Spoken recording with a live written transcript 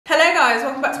guys,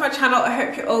 welcome back to my channel. I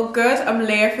hope you're all good. I'm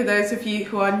Leah for those of you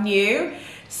who are new.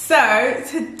 So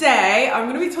today I'm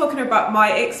going to be talking about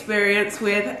my experience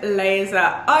with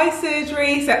laser eye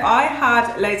surgery. So I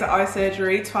had laser eye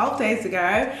surgery 12 days ago,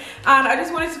 and I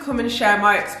just wanted to come and share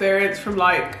my experience from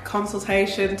like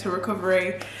consultation to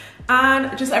recovery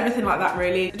and just everything like that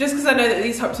really. Just because I know that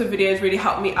these types of videos really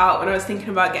helped me out when I was thinking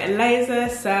about getting laser.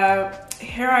 So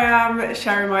here I am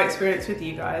sharing my experience with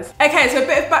you guys. Okay, so a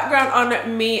bit of background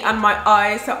on me and my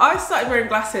eyes. So I started wearing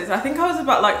glasses, I think I was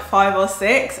about like 5 or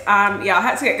 6, and yeah, I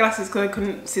had to get glasses because I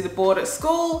couldn't see the board at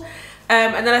school.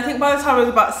 And then I think by the time I was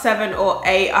about 7 or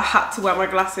 8, I had to wear my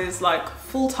glasses like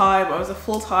full time. I was a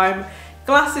full-time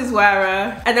glasses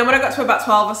wearer. And then when I got to about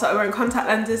 12, I started wearing contact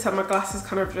lenses, so my glasses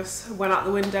kind of just went out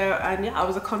the window, and yeah, I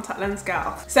was a contact lens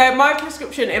gal. So my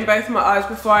prescription in both of my eyes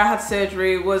before I had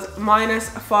surgery was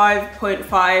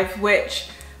 -5.5, which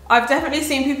I've definitely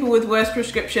seen people with worse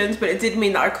prescriptions, but it did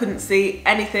mean that I couldn't see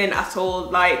anything at all.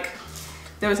 Like,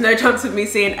 there was no chance of me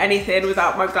seeing anything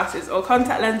without my glasses or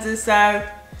contact lenses. So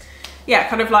yeah,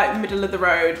 kind of like middle of the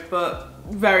road, but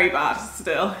very bad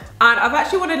still. And I've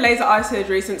actually wanted laser eye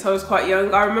surgery since I was quite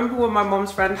young. I remember when my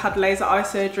mom's friend had laser eye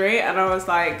surgery, and I was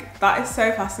like, that is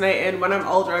so fascinating. When I'm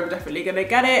older, I'm definitely gonna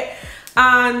get it.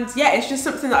 And yeah, it's just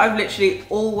something that I've literally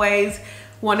always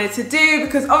wanted to do,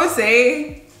 because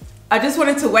obviously I just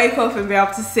wanted to wake up and be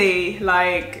able to see.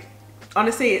 Like,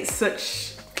 honestly, it's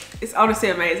honestly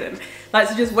amazing. Like,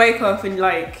 to just wake up and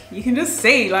like, you can just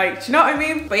see, like, do you know what I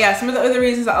mean? But yeah, some of the other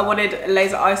reasons that I wanted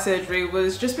laser eye surgery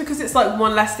was just because it's like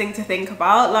one less thing to think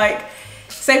about. Like,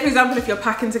 say for example, if you're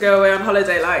packing to go away on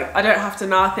holiday, like, I don't have to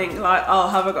now think like, oh,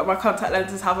 have I got my contact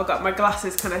lenses, have I got my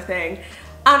glasses kind of thing.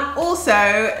 And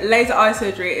also, laser eye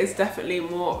surgery is definitely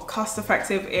more cost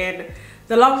effective in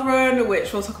the long run,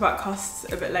 which we'll talk about costs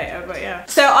a bit later, but yeah.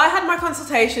 So I had my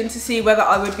consultation to see whether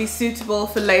I would be suitable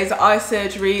for laser eye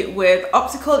surgery with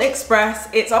Optical Express.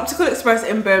 It's Optical Express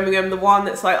in Birmingham, the one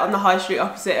that's like on the high street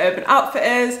opposite Urban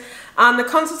Outfitters. And the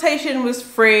consultation was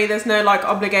free, there's no like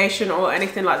obligation or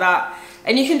anything like that.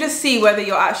 And you can just see whether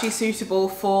you're actually suitable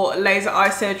for laser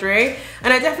eye surgery.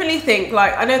 And I definitely think,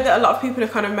 like, I know that a lot of people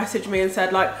have kind of messaged me and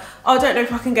said like, oh, I don't know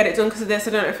if I can get it done because of this,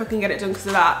 I don't know if I can get it done because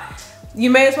of that. You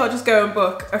may as well just go and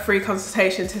book a free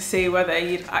consultation to see whether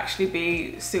you'd actually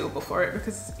be suitable for it,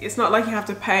 because it's not like you have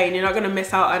to pay and you're not going to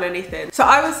miss out on anything. So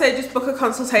I would say just book a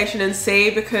consultation and see,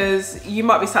 because you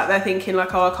might be sat there thinking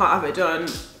like, oh, I can't have it done,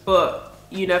 but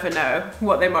you never know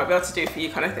what they might be able to do for you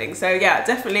kind of thing. So yeah,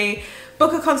 definitely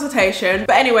book a consultation.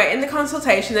 But anyway, in the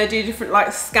consultation they do different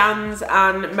like scans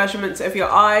and measurements of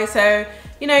your eye. So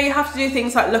you know, you have to do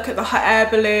things like look at the hot air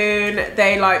balloon,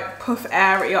 they like puff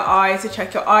air at your eye to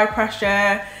check your eye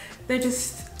pressure. They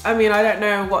just, I mean, I don't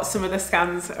know what some of the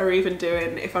scans are even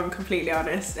doing, if I'm completely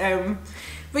honest.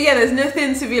 But yeah, there's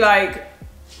nothing to be like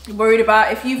worried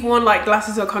about. If you've worn like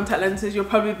glasses or contact lenses, you'll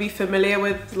probably be familiar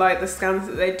with like the scans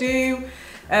that they do.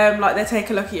 Like they take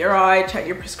a look at your eye, check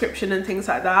your prescription and things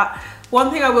like that.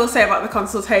 One thing I will say about the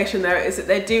consultation though is that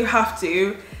they do have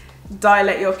to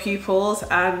dilate your pupils,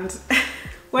 and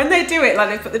when they do it, like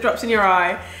they put the drops in your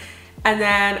eye, and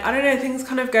then, I don't know, things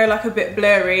kind of go like a bit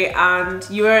blurry and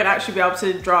you won't actually be able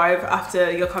to drive after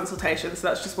your consultation. So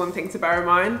that's just one thing to bear in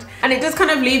mind. And it does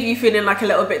kind of leave you feeling like a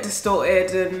little bit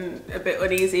distorted and a bit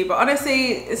uneasy, but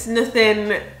honestly, it's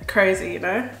nothing crazy, you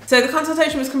know? So the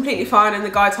consultation was completely fine, and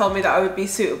the guy told me that I would be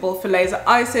suitable for laser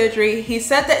eye surgery. He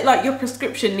said that like your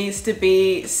prescription needs to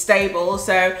be stable.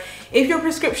 So if your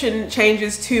prescription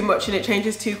changes too much and it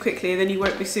changes too quickly, then you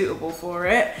won't be suitable for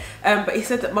it. But he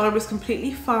said that mine was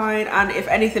completely fine, and if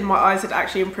anything, my eyes had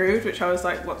actually improved, which I was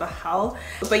like, what the hell?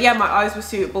 But yeah, my eyes were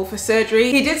suitable for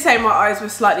surgery. He did say my eyes were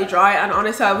slightly dry, and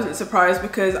honestly, I wasn't surprised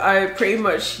because I pretty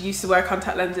much used to wear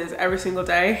contact lenses every single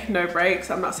day, no breaks.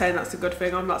 I'm not saying that's a good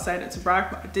thing, I'm not saying it to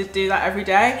brag, but I did do that every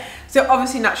day. So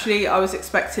obviously, naturally, I was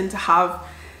expecting to have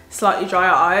slightly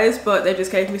drier eyes, but they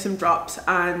just gave me some drops,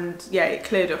 and yeah, it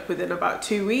cleared up within about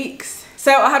 2 weeks.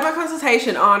 So I had my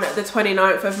consultation on the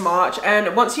 29th of March,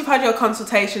 and once you've had your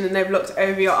consultation and they've looked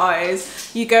over your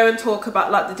eyes, you go and talk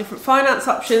about like the different finance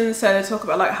options. So they talk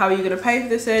about like how you're going to pay for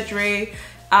the surgery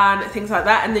and things like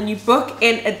that, and then you book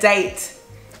in a date.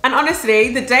 And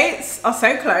honestly, the dates are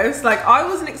so close. Like, I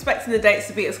wasn't expecting the dates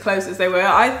to be as close as they were.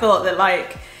 I thought that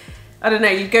like, I don't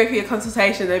know, you'd go for your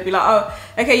consultation, they'd be like, oh,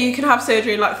 okay, you can have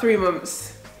surgery in like 3 months.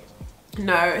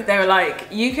 No, they were like,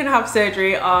 you can have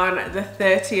surgery on the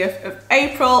 30th of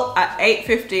April at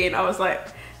 8:15. I was like,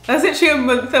 that's literally a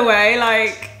month away,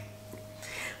 like,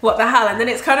 what the hell? And then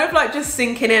it's kind of like just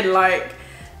sinking in, like,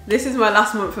 this is my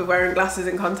last month of wearing glasses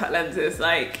and contact lenses.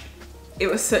 Like, it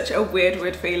was such a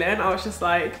weird feeling. I was just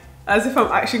like, as if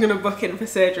I'm actually going to book in for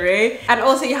surgery. And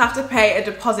also you have to pay a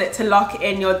deposit to lock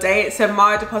in your date. So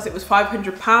my deposit was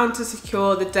 £500 to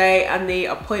secure the day and the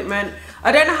appointment.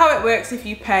 I don't know how it works if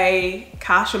you pay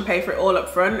cash and pay for it all up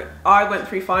front. I went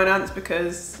through finance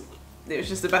because it was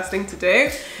just the best thing to do.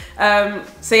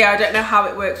 So yeah, I don't know how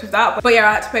it works with that. But yeah,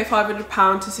 I had to pay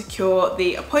 £500 to secure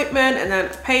the appointment, and then I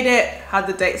paid it, had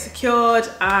the date secured,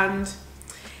 and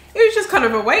it was just kind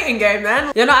of a waiting game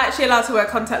then. You're not actually allowed to wear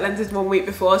contact lenses 1 week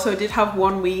before, so I did have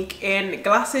 1 week in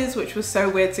glasses, which was so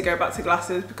weird to go back to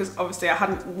glasses because obviously I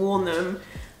hadn't worn them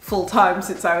full time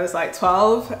since I was like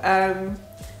 12.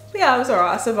 But yeah, I was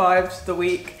alright, I survived the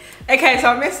week. Okay, so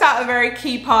I missed out a very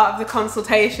key part of the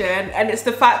consultation, and it's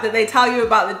the fact that they tell you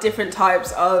about the different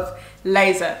types of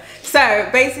laser. So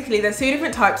basically there's 2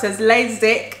 different types. There's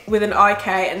LASIK with an IK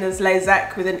and there's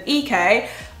LASIK with an EK.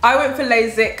 I went for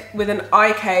LASIK with an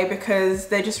IK because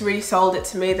they just really sold it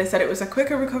to me. They said it was a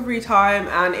quicker recovery time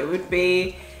and it would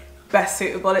be best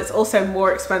suitable. It's also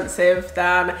more expensive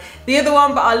than the other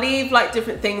one, but I'll leave like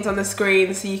different things on the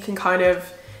screen so you can kind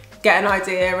of get an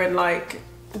idea and like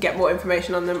get more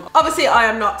information on them. Obviously I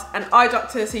am not an eye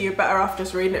doctor, so you're better off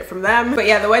just reading it from them. But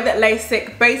yeah, the way that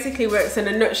LASIK basically works in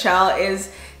a nutshell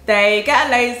is they get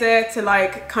a laser to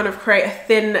like kind of create a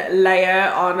thin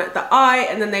layer on the eye,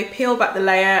 and then they peel back the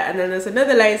layer, and then there's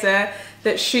another laser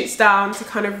that shoots down to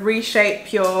kind of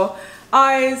reshape your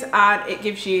eyes, and it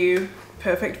gives you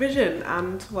perfect vision.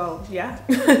 And well, yeah.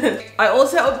 I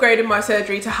also upgraded my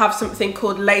surgery to have something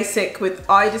called LASIK with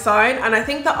eye design, and I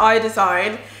think the eye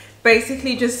design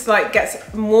basically just like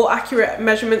gets more accurate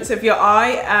measurements of your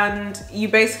eye, and you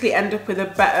basically end up with a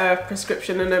better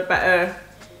prescription and a better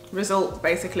result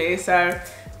basically. So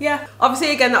yeah,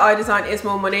 obviously again the eye design is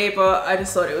more money, but I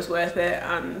just thought it was worth it.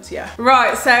 And yeah,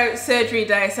 right, so surgery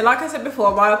day. So like I said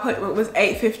before, my appointment was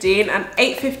 8:15, and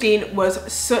 8:15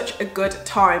 was such a good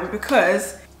time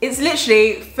because it's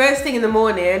literally first thing in the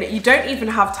morning. You don't even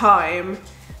have time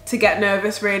to get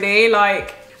nervous really.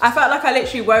 Like I felt like I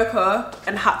literally woke up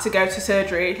and had to go to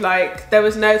surgery. Like there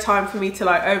was no time for me to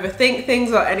like overthink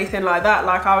things or anything like that.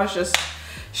 Like I was just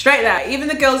straight there. Even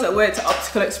the girls that worked at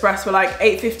Optical Express were like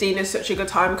 8:15 is such a good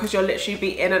time because you'll literally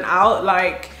be in and out.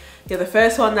 Like you're the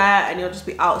first one there and you'll just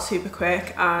be out super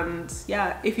quick. And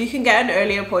yeah, if you can get an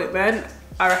early appointment,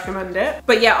 I recommend it.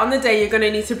 But yeah, on the day you're gonna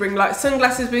need to bring like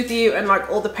sunglasses with you and like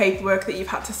all the paperwork that you've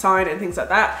had to sign and things like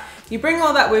that. You bring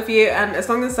all that with you, and as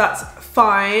long as that's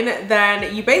fine,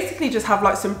 then you basically just have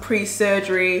like some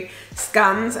pre-surgery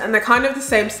scans, and they're kind of the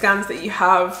same scans that you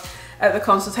have at the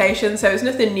consultation, so it's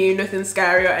nothing new, nothing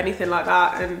scary or anything like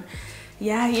that. And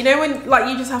yeah, you know when like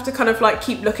you just have to kind of like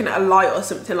keep looking at a light or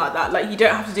something like that, like you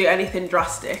don't have to do anything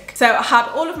drastic. So I had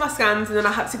all of my scans, and then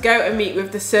I had to go and meet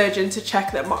with the surgeon to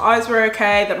check that my eyes were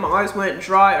okay, that my eyes weren't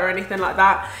dry or anything like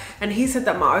that, and he said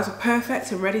that my eyes were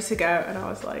perfect and ready to go, and I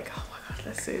was like, oh my god,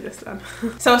 let's do this then.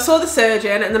 So I saw the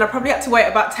surgeon, and then I probably had to wait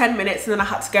about 10 minutes, and then I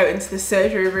had to go into the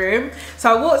surgery room.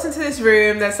 So I walked into this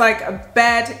room. There's like a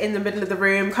bed in the middle of the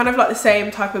room, kind of like the same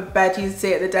type of bed you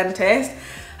see at the dentist.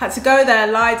 Had to go there,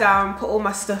 lie down, put all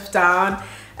my stuff down.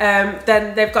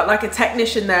 Then they've got like a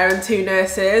technician there and 2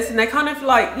 nurses, and they kind of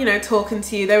like, you know, talking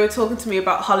to you. They were talking to me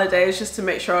about holidays just to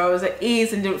make sure I was at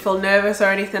ease and didn't feel nervous or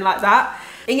anything like that.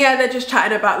 And yeah, they're just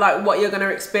chatting about like what you're going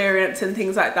to experience and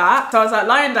things like that. So I was like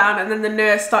lying down, and then the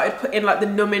nurse started putting like the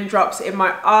numbing drops in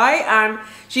my eye, and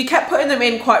she kept putting them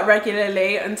in quite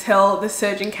regularly until the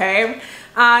surgeon came.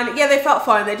 And yeah, they felt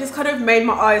fine. They just kind of made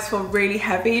my eyes feel really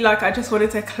heavy. Like I just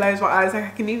wanted to close my eyes. Like I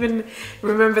can even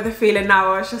remember the feeling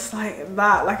now. I was just like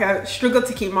that. Like I struggled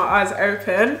to keep my eyes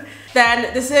open.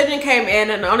 Then the surgeon came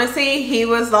in, and honestly, he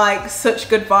was like such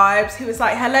good vibes. He was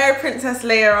like, hello, Princess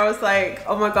Leah. I was like,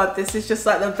 oh my god, this is just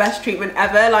like the best treatment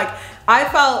ever. Like I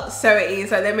felt so at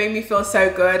ease. Like they made me feel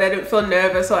so good. I didn't feel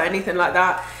nervous or anything like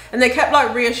that. And they kept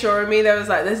like reassuring me. There was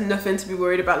like, there's nothing to be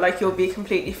worried about. Like you'll be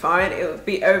completely fine. It'll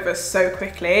be over so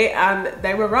quickly. And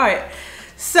they were right.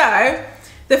 So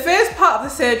the first part of the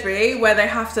surgery where they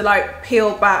have to like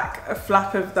peel back a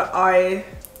flap of the eye,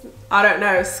 I don't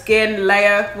know, skin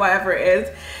layer, whatever it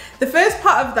is. The first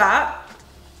part of that,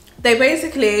 they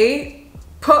basically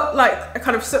put like a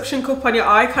kind of suction cup on your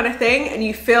eye kind of thing, and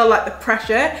you feel like the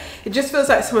pressure. It just feels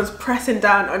like someone's pressing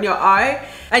down on your eye.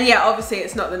 And yeah, obviously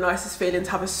it's not the nicest feeling to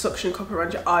have a suction cup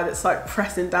around your eye that's like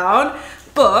pressing down,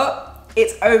 but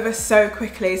it's over so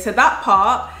quickly. So that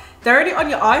part, they're only on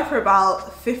your eye for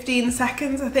about 15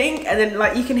 seconds, I think. And then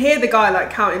like you can hear the guy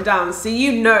like counting down. So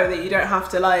you know that you don't have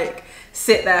to like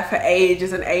sit there for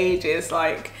ages and ages,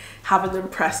 like having them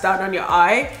pressed down on your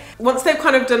eye. Once they've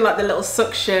kind of done like the little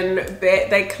suction bit,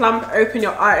 they clamp open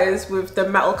your eyes with the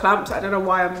metal clamps. I don't know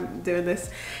why I'm doing this.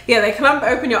 Yeah, they clamp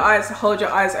open your eyes to hold your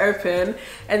eyes open,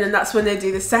 and then that's when they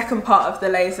do the second part of the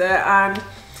laser. And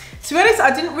to be honest,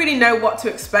 I didn't really know what to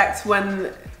expect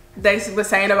when they were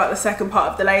saying about the second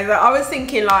part of the laser. I was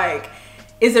thinking like,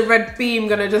 is a red beam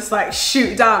gonna just like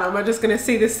shoot down? Am I just gonna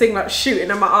see this thing like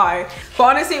shooting in my eye? But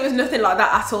honestly, it was nothing like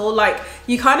that at all. Like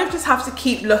you kind of just have to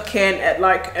keep looking at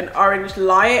like an orange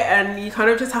light, and you kind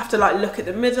of just have to like look at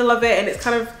the middle of it, and it's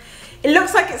kind of, it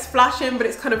looks like it's flashing, but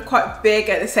it's kind of quite big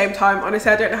at the same time. Honestly,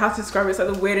 I don't know how to describe it. It's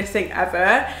like the weirdest thing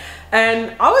ever.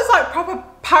 And I was like proper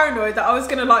paranoid that I was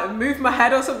gonna like move my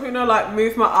head or something, or like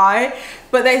move my eye.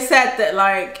 But they said that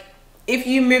like, if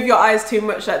you move your eyes too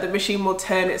much, like the machine will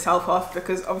turn itself off,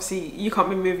 because obviously you can't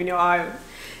be moving your eye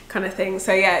kind of thing.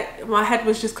 So yeah, my head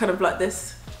was just kind of like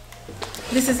this.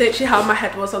 This is literally how my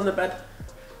head was on the bed.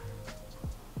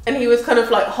 And he was kind of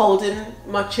like holding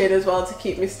my chin as well to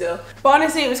keep me still. But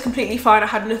honestly, it was completely fine. I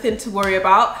had nothing to worry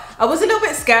about. I was a little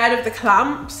bit scared of the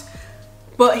clamps,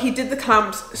 but he did the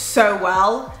clamps so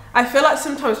well. I feel like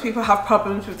sometimes people have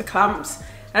problems with the clamps.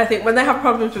 And I think when they have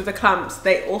problems with the clamps,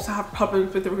 they also have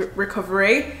problems with the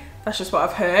recovery. That's just what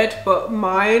I've heard, but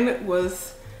mine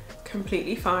was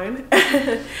completely fine.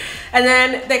 And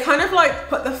then they kind of like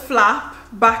put the flap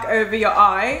back over your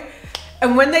eye.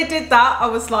 And when they did that, I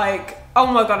was like, oh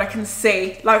my God, I can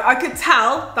see. Like I could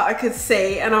tell that I could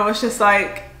see, and I was just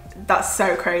like, that's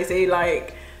so crazy.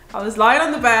 Like I was lying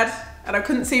on the bed and I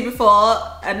couldn't see before,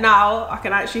 and now I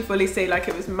can actually fully see. Like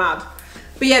it was mad.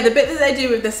 But yeah, the bit that they do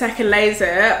with the second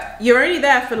laser, you're only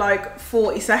there for like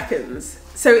 40 seconds.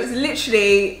 So it's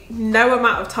literally no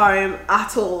amount of time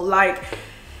at all. Like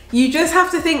you just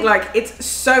have to think like it's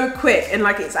so quick, and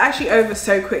like it's actually over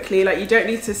so quickly. Like you don't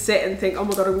need to sit and think, oh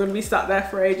my God, I'm gonna be sat there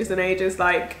for ages and ages.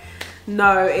 Like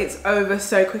no, it's over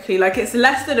so quickly. Like it's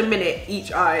less than a minute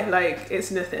each eye, like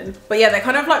it's nothing. But yeah, they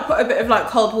kind of like put a bit of like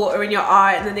cold water in your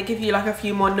eye, and then they give you like a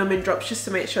few more numbing drops just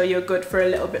to make sure you're good for a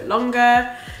little bit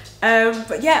longer.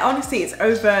 But yeah, honestly, it's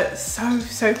over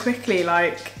so quickly,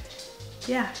 like,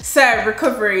 yeah. So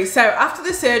recovery. So after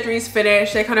the surgery is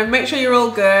finished, they kind of make sure you're all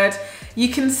good. You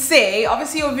can see,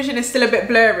 obviously your vision is still a bit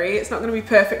blurry. It's not gonna be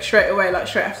perfect straight away, like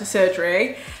straight after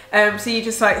surgery. So you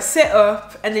just like sit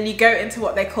up, and then you go into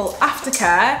what they call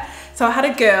aftercare. So I had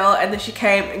a girl, and then she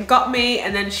came and got me,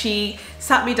 and then she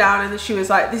sat me down, and then she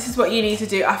was like, this is what you need to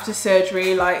do after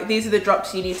surgery. Like, these are the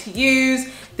drops you need to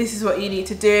use. This is what you need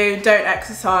to do. Don't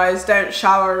exercise, don't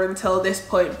shower until this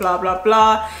point, blah, blah,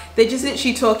 blah. They just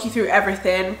literally talk you through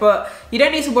everything, but you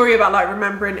don't need to worry about like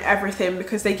remembering everything,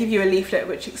 because they give you a leaflet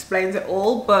which explains it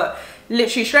all. But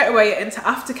literally straight away you're into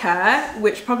aftercare,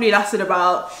 which probably lasted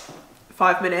about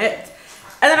 5 minutes.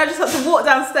 And then I just had to walk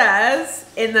downstairs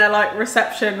in their like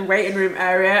reception waiting room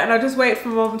area, and I just waited for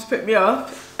my mum to pick me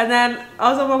up, and then I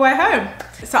was on my way home.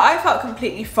 So I felt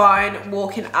completely fine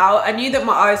walking out. I knew that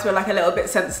my eyes were like a little bit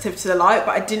sensitive to the light,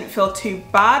 but I didn't feel too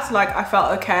bad. Like I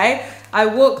felt okay. I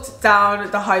walked down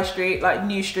the high street, like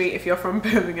New Street if you're from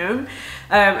Birmingham,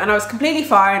 and I was completely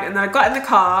fine. And then I got in the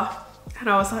car and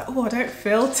I was like, oh, I don't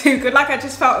feel too good. Like I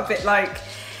just felt a bit like,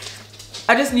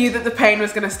 I just knew that the pain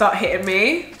was gonna start hitting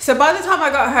me. So by the time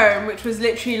I got home, which was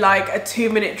literally like a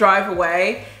 2-minute drive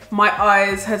away, my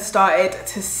eyes had started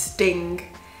to sting.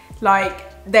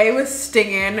 Like they were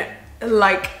stinging,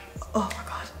 like, oh my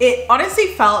God. It honestly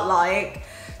felt like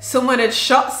someone had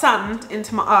shot sand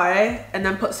into my eye and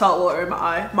then put salt water in my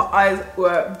eye. My eyes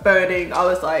were burning. I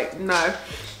was like, no.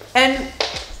 And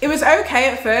it was okay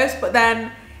at first, but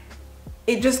then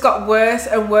it just got worse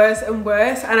and worse and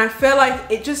worse. And I feel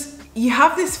like it just, you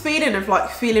have this feeling of like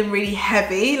feeling really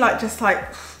heavy, like just like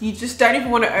you just don't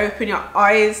even want to open your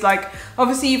eyes. Like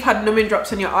obviously you've had numbing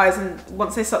drops in your eyes, and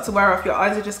once they start to wear off, your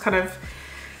eyes are just kind of,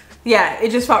 yeah, it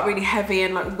just felt really heavy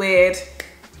and like weird.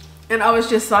 And I was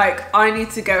just like, I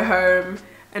need to go home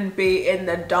and be in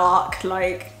the dark.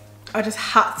 Like I just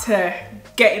had to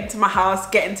get into my house,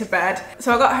 get into bed.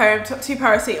 So I got home, took 2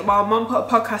 paracetamol, mum put a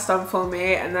podcast on for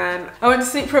me, and then I went to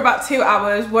sleep for about 2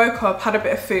 hours, woke up, had a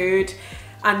bit of food,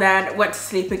 and then went to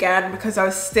sleep again because I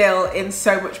was still in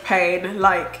so much pain.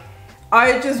 Like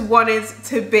I just wanted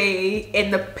to be in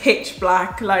the pitch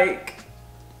black. Like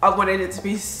I wanted it to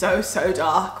be so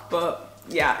dark, but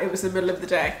yeah, it was the middle of the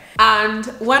day. And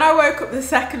when I woke up the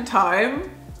second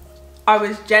time, I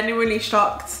was genuinely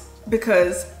shocked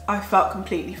because I felt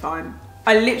completely fine.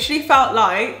 I literally felt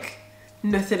like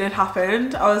nothing had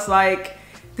happened. I was like,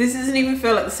 This doesn't even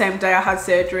feel like the same day I had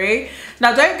surgery.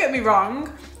 Now, don't get me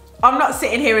wrong. I'm not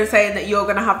sitting here and saying that you're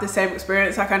gonna have the same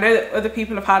experience. Like, I know that other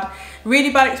people have had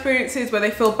really bad experiences where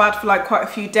they feel bad for like quite a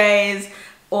few days,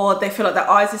 or they feel like their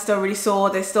eyes are still really sore,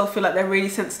 they still feel like they're really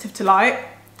sensitive to light.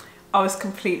 I was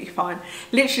completely fine.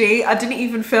 Literally, I didn't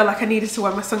even feel like I needed to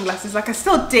wear my sunglasses. Like, I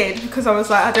still did, because I was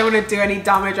like, I don't want to do any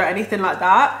damage or anything like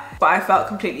that. But I felt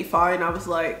completely fine. I was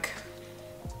like,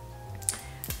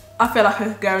 I feel like I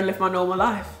could go and live my normal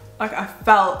life. Like, I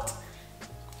felt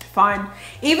fine.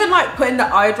 Even like putting the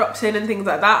eye drops in and things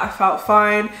like that, I felt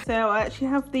fine. So I actually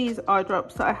have these eye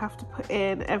drops that I have to put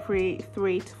in every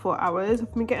 3 to 4 hours.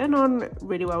 I've been getting on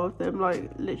really well with them, like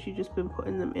literally just been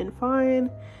putting them in fine.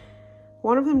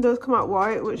 One of them does come out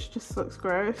white, which just looks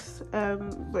gross,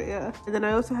 but yeah. And then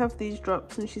I also have these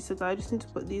drops, and she said that I just need to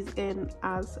put these in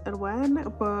as and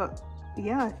when, but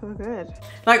yeah, I feel good.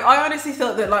 Like, I honestly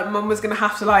thought that like mum was gonna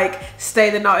have to like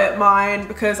stay the night at mine,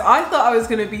 because I thought I was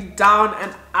gonna be down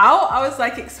and out. I was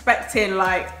like expecting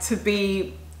like to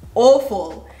be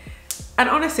awful. And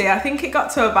honestly, I think it got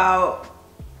to about,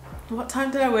 what time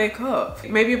did I wake up?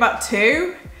 Maybe about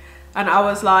 2, and I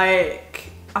was like,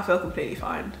 I feel completely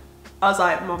fine. I was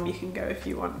like, Mom, you can go if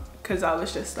you want, because I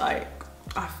was just like,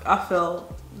 I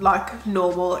feel like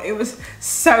normal. It was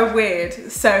so weird,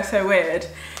 so weird.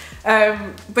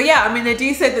 But yeah, I mean, they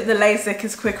do say that the LASIK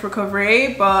is quick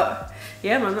recovery, but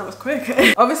yeah, man, that was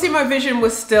quick. Obviously my vision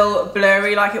was still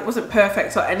blurry, like it wasn't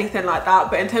perfect or anything like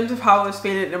that, but in terms of how I was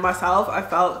feeling in myself, I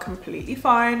felt completely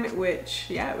fine, which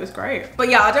yeah, it was great. But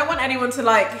yeah, I don't want anyone to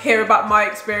like hear about my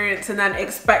experience and then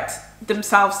expect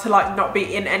themselves to like not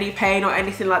be in any pain or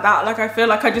anything like that. Like, I feel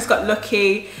like I just got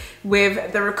lucky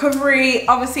with the recovery.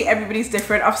 Obviously everybody's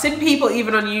different. I've seen people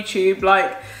even on YouTube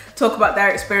like talk about their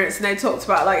experience, and they talked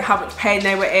about like how much pain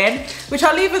they were in, which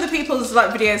I'll leave other people's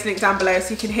like videos linked down below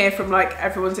so you can hear from like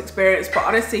everyone's experience. But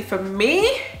honestly, for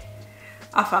me,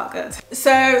 I felt good.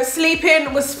 So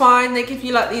sleeping was fine. They give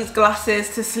you like these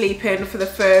glasses to sleep in for the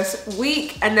first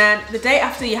week, and then the day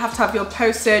after you have to have your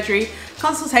post-surgery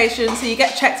consultation. So you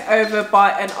get checked over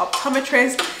by an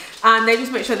optometrist, and they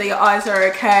just make sure that your eyes are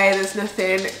okay, there's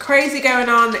nothing crazy going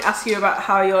on. They ask you about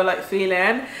how you're like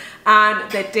feeling,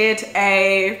 and they did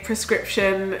a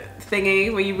prescription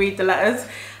thingy where you read the letters,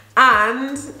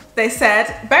 and they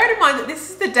said, bearing in mind that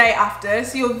this is the day after,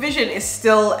 so your vision is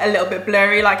still a little bit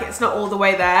blurry, like it's not all the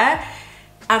way there,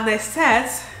 and they said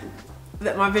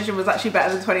that my vision was actually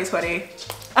better than 2020.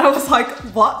 And I was like,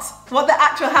 what the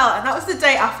actual hell? And that was the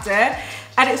day after.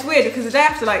 And it's weird because the day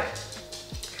after, like,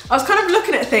 I was kind of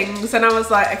looking at things and I was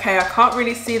like, okay, I can't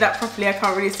really see that properly, I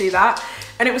can't really see that.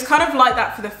 And it was kind of like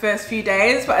that for the first few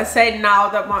days, but I say now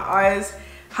that my eyes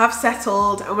have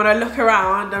settled, and when I look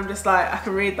around, I'm just like, I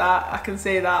can read that, I can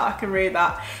see that, I can read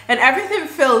that. And everything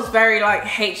feels very like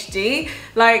HD,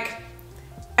 like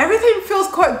everything feels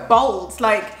quite bold.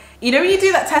 Like, you know when you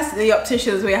do that test at the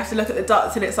opticians where you have to look at the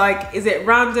dots and it's like, is it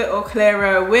rounder or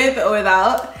clearer, with or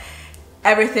without?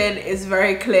 Everything is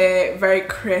very clear, very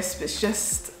crisp. It's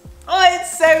just, oh,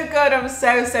 it's so good. I'm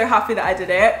so happy that I did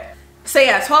it. So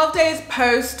yeah, 12 days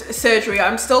post surgery,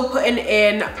 I'm still putting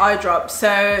in eye drops. So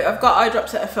I've got eye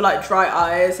drops that are for like dry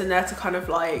eyes, and they're to kind of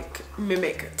like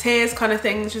mimic tears kind of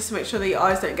things, just to make sure that your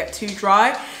eyes don't get too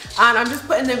dry. And I'm just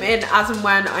putting them in as and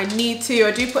when I need to.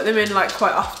 I do put them in like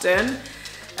quite often.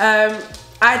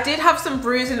 I did have some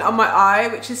bruising on my eye,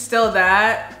 which is still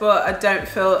there, but I don't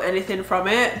feel anything from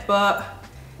it. But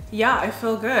yeah, I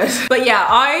feel good. But yeah,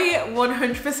 I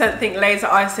 100% think laser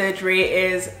eye surgery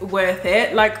is worth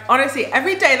it. Like, honestly,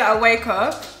 every day that I wake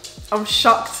up, I'm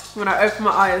shocked when I open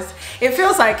my eyes. It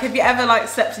feels like, have you ever like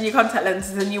slept in your contact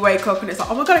lenses and you wake up and it's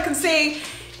like, oh my God, I can see.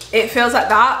 It feels like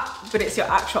that, but it's your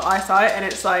actual eyesight, and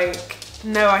it's like,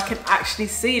 no, I can actually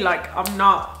see. Like,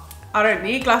 I don't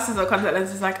need glasses or contact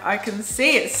lenses, like I can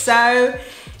see it. So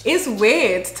it's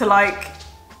weird to like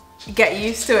get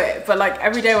used to it, but like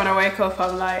every day when I wake up,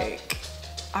 I'm like,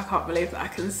 I can't believe that I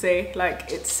can see.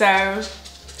 Like, it's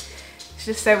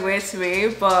just so weird to me,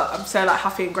 but I'm so like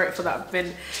happy and grateful that I've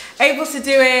been able to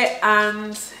do it.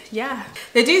 And yeah,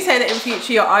 they do say that in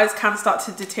future your eyes can start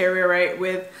to deteriorate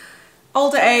with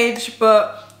older age,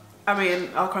 but I mean,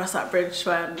 I'll cross that bridge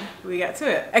when we get to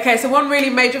it. Okay, so one really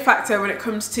major factor when it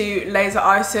comes to laser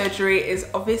eye surgery is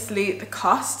obviously the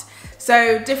cost.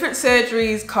 So different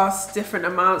surgeries cost different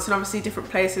amounts, and obviously different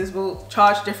places will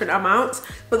charge different amounts.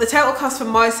 But the total cost for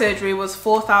my surgery was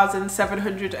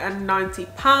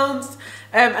 £4,790.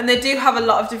 And they do have a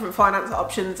lot of different finance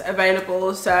options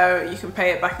available. So you can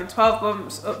pay it back in 12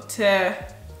 months up to,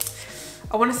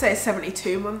 I want to say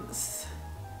 72 months,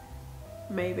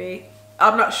 maybe.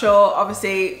 I'm not sure.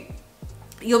 Obviously,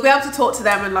 you'll be able to talk to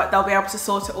them and like they'll be able to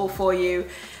sort it all for you.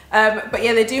 But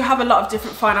yeah, they do have a lot of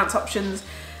different finance options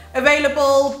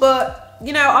available, but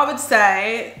you know, I would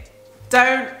say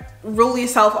don't rule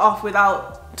yourself off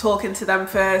without talking to them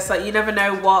first. Like, you never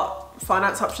know what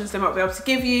finance options they might be able to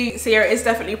give you. So yeah, it is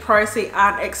definitely pricey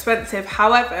and expensive.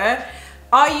 However,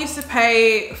 I used to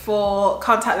pay for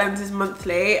contact lenses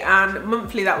monthly, and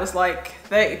monthly that was like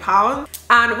 £30.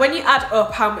 And when you add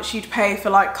up how much you'd pay for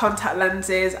like contact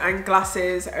lenses and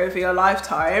glasses over your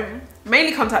lifetime,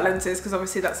 mainly contact lenses because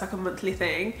obviously that's like a monthly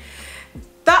thing,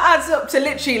 that adds up to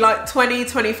literally like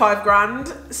 20-25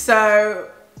 grand. So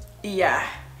yeah,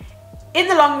 in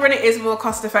the long run it is more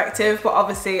cost effective, but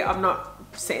obviously I'm not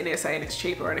sitting here saying it's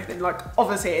cheap or anything. Like,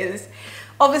 obviously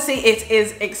it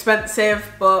is expensive,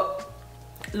 but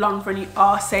long run you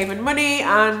are saving money.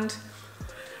 And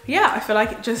yeah, I feel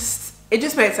like it just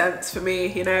made sense for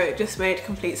me, you know, it just made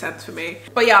complete sense for me.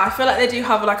 But yeah, I feel like they do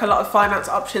have like a lot of finance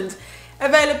options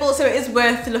available, so it is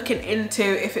worth looking into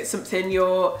if it's something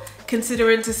you're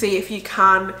considering, to see if you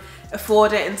can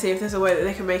afford it and see if there's a way that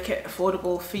they can make it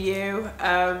affordable for you.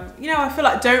 You know, I feel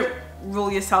like don't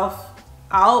rule yourself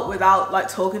out without like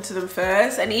talking to them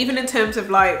first. And even in terms of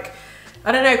like,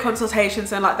 I don't know,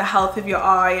 consultations and like the health of your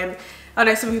eye, and I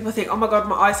know some people think, oh my god,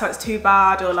 my eyesight's too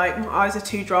bad, or like my eyes are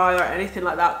too dry or anything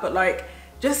like that, but like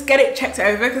just get it checked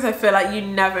over, because I feel like you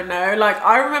never know. Like,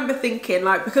 I remember thinking,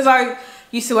 like, because I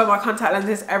used to wear my contact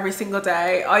lenses every single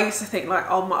day, I used to think like,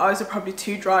 oh, my eyes are probably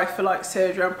too dry for like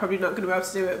surgery, I'm probably not going to be able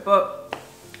to do it, but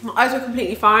my eyes were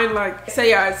completely fine. Like, so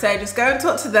yeah, I'd say just go and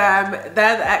talk to them.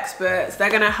 They're the experts, they're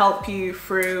going to help you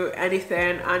through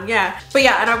anything. And yeah, but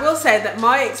yeah, and I will say that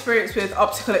my experience with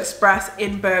Optical Express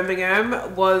in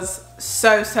Birmingham was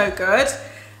so good.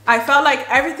 I felt like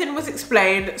everything was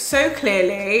explained so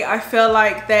clearly. I feel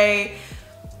like they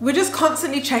were just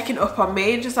constantly checking up on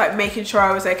me and just like making sure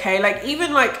I was okay. Like,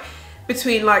 even like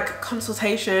between like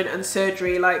consultation and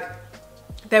surgery, like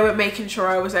they were making sure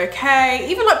I was okay.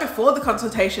 Even like before the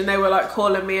consultation, they were like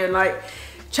calling me and like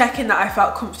checking that I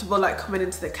felt comfortable like coming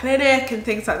into the clinic and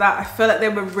things like that. I feel like they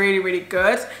were really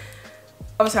good.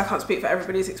 Obviously I can't speak for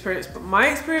everybody's experience, but my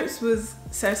experience was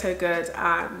so good.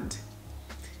 And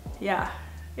yeah,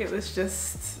 it was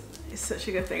just, it's such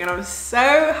a good thing, and I'm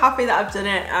so happy that I've done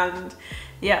it. And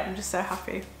yeah, I'm just so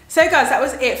happy. So guys, that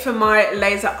was it for my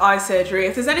laser eye surgery.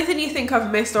 If there's anything you think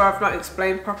I've missed or I've not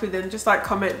explained properly, then just like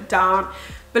comment down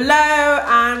below.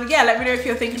 And yeah, let me know if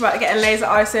you're thinking about getting laser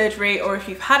eye surgery, or if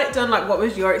you've had it done, like what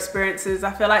was your experiences.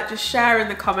 I feel like just share in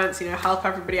the comments, you know, help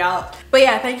everybody out. But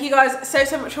yeah, thank you guys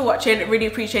so much for watching. Really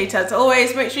appreciate it as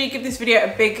always. Make sure you give this video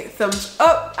a big thumbs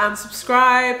up and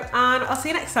subscribe, and I'll see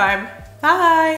you next time. Bye.